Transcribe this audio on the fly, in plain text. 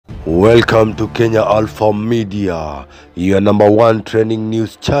Welcome to Kenya Alpha Media, your #1 trending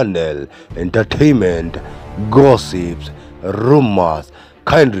news channel, entertainment, gossips, rumors.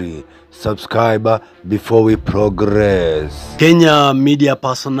 Kindly subscribe before we progress. Kenya media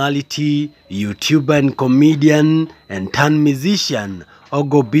personality, YouTuber and comedian and turned musician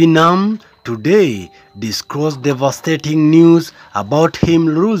Obinna today disclosed devastating news about him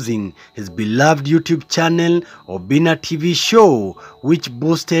losing his beloved YouTube channel Obinna TV show, which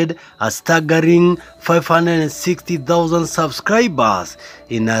boasted a staggering 560,000 subscribers.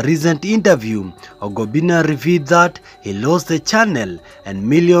 In a recent interview, Obinna revealed that he lost the channel and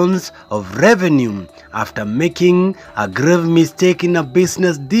millions of revenue after making a grave mistake in a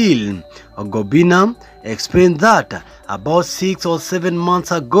business deal. Obinna explained that about 6 or 7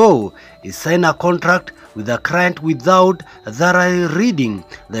 months ago, he signed a contract with a client without thoroughly reading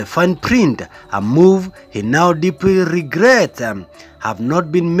the fine print, a move he now deeply regrets. Have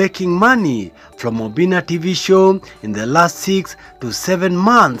not been making money from Obinna TV show in the last 6 to 7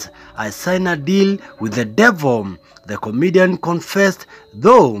 months. I signed a deal with the devil, the comedian confessed,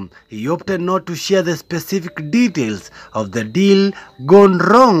 though he opted not to share the specific details of the deal gone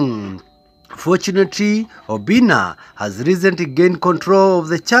wrong. Fortunately, Obinna has recently gained control of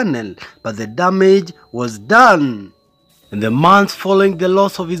the channel, but the damage was done. In the months following the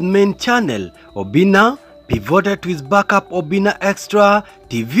loss of his main channel, Obinna pivoted to his backup Obinna Extra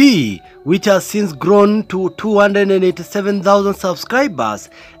TV, which has since grown to 287,000 subscribers.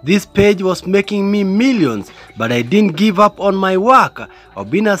 This page was making me millions, but I didn't give up on my work,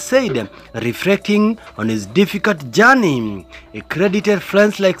 Obinna said, reflecting on his difficult journey. He credited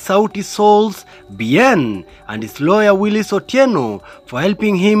friends like Sauti Sol's Bien and his lawyer Willis Otieno for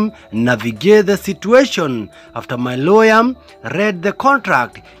helping him navigate the situation. After my lawyer read the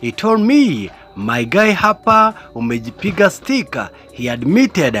contract, he told me, "My guy hapa umejipiga stick," he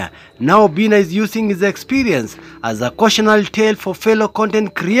admitted. Now Obinna is using his experience as a cautionary tale for fellow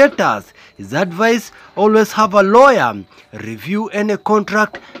content creators. His advice: always have a lawyer, review any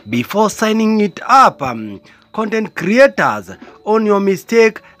contract before signing it up. Content creators, own your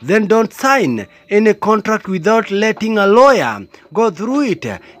mistake, then don't sign any contract without letting a lawyer go through it,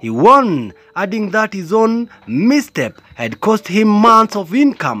 he warned, adding that his own misstep had cost him months of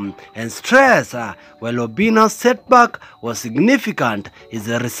income and stress. While Obinna's setback was significant, his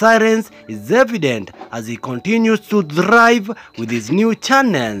resilience is evident as he continues to thrive with his new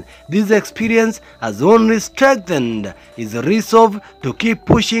channel. This experience has only strengthened his resolve to keep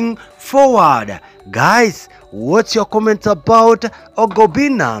pushing forward. Guys, what's your comments about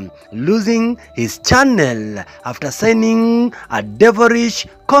Obinna losing his channel after signing a devilish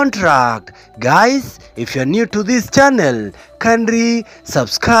contract? Guys, if you're new to this channel, kindly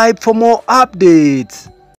subscribe for more updates.